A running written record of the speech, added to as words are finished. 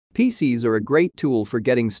PCs are a great tool for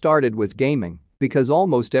getting started with gaming because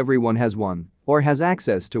almost everyone has one or has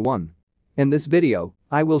access to one. In this video,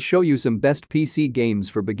 I will show you some best PC games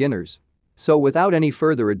for beginners. So without any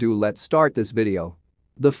further ado, let's start this video.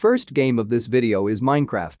 The first game of this video is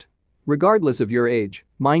Minecraft. Regardless of your age,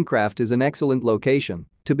 Minecraft is an excellent location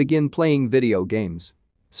to begin playing video games.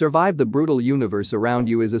 Survive the brutal universe around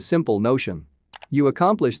you is a simple notion. You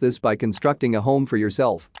accomplish this by constructing a home for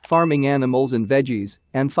yourself, farming animals and veggies,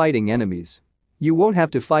 and fighting enemies. You won't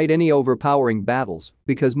have to fight any overpowering battles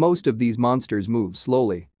because most of these monsters move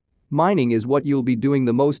slowly. Mining is what you'll be doing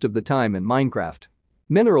the most of the time in Minecraft.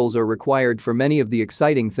 Minerals are required for many of the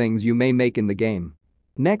exciting things you may make in the game.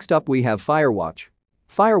 Next up we have Firewatch.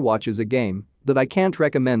 Firewatch is a game that I can't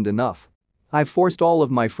recommend enough. I've forced all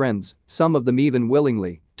of my friends, some of them even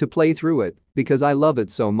willingly, to play through it because I love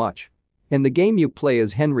it so much. In the game you play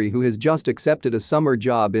as Henry, who has just accepted a summer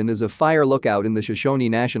job as a fire lookout in the Shoshone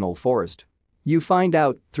National Forest. You find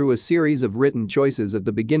out, through a series of written choices at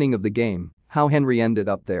the beginning of the game, how Henry ended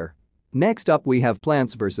up there. Next up we have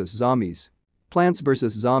Plants vs. Zombies. Plants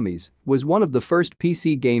vs. Zombies was one of the first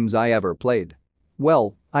PC games I ever played.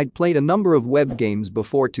 Well, I'd played a number of web games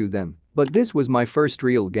before too then, but this was my first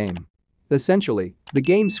real game. Essentially, the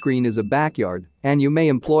game screen is a backyard, and you may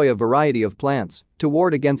employ a variety of plants to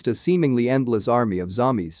ward against a seemingly endless army of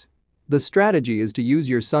zombies. The strategy is to use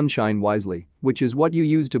your sunshine wisely, which is what you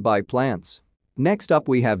use to buy plants. Next up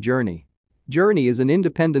we have Journey. Journey is an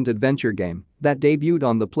independent adventure game that debuted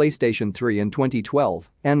on the PlayStation 3 in 2012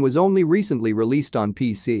 and was only recently released on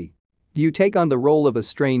PC. You take on the role of a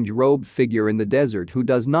strange robed figure in the desert who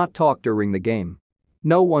does not talk during the game.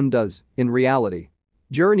 No one does, in reality.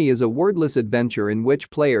 Journey is a wordless adventure in which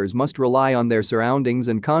players must rely on their surroundings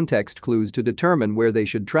and context clues to determine where they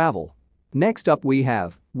should travel. Next up we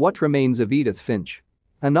have What Remains of Edith Finch.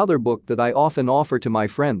 Another book that I often offer to my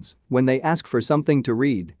friends when they ask for something to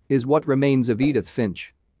read is What Remains of Edith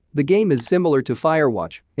Finch. The game is similar to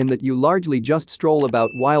Firewatch in that you largely just stroll about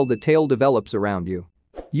while the tale develops around you.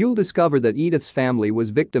 You'll discover that Edith's family was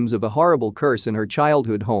victims of a horrible curse in her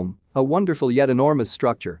childhood home, a wonderful yet enormous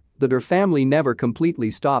structure that her family never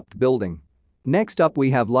completely stopped building. Next up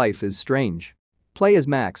we have Life is Strange. Play as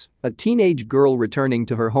Max, a teenage girl returning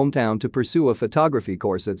to her hometown to pursue a photography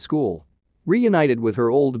course at school. Reunited with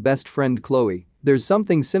her old best friend Chloe, there's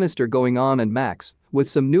something sinister going on and Max, with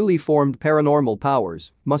some newly formed paranormal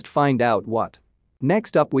powers, must find out what.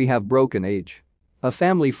 Next up we have Broken Age. A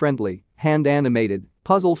family-friendly, hand-animated,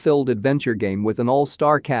 puzzle-filled adventure game with an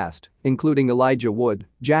all-star cast, including Elijah Wood,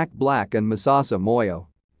 Jack Black and Masasa Moyo.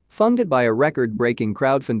 Funded by a record-breaking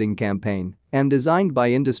crowdfunding campaign and designed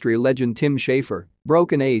by industry legend Tim Schafer,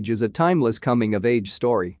 Broken Age is a timeless coming-of-age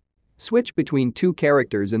story. Switch between two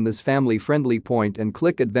characters in this family-friendly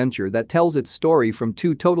point-and-click adventure that tells its story from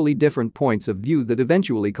two totally different points of view that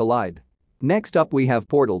eventually collide. Next up we have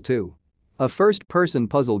Portal 2. A first-person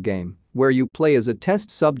puzzle game where you play as a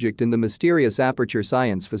test subject in the mysterious Aperture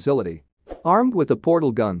Science facility. Armed with a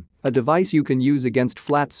portal gun, a device you can use against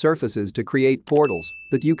flat surfaces to create portals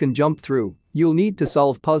that you can jump through, you'll need to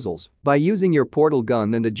solve puzzles by using your portal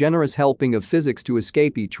gun and a generous helping of physics to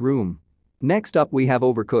escape each room. Next up we have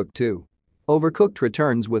Overcooked 2. Overcooked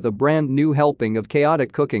returns with a brand new helping of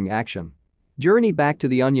chaotic cooking action. Journey back to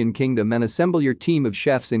the Onion Kingdom and assemble your team of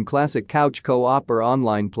chefs in classic couch co-op or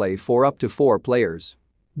online play for up to 4 players.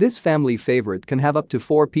 This family favorite can have up to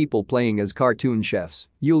 4 people playing as cartoon chefs.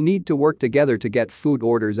 You'll need to work together to get food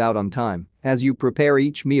orders out on time as you prepare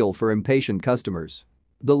each meal for impatient customers.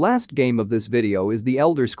 The last game of this video is The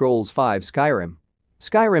Elder Scrolls V Skyrim.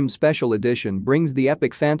 Skyrim Special Edition brings the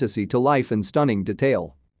epic fantasy to life in stunning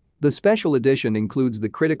detail. The Special Edition includes the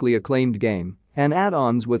critically acclaimed game and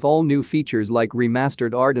add-ons with all new features like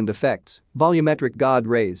remastered art and effects, volumetric god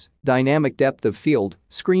rays, dynamic depth of field,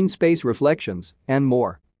 screen space reflections, and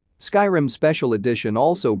more. Skyrim Special Edition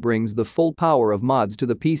also brings the full power of mods to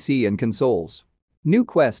the PC and consoles. New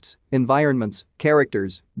quests, environments,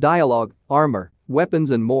 characters, dialogue, armor,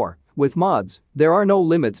 weapons and more. With mods, there are no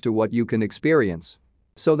limits to what you can experience.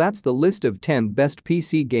 So that's the list of 10 best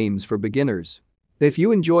PC games for beginners. If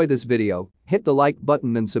you enjoy this video, hit the like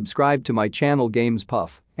button and subscribe to my channel Games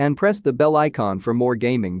Puff and press the bell icon for more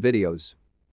gaming videos.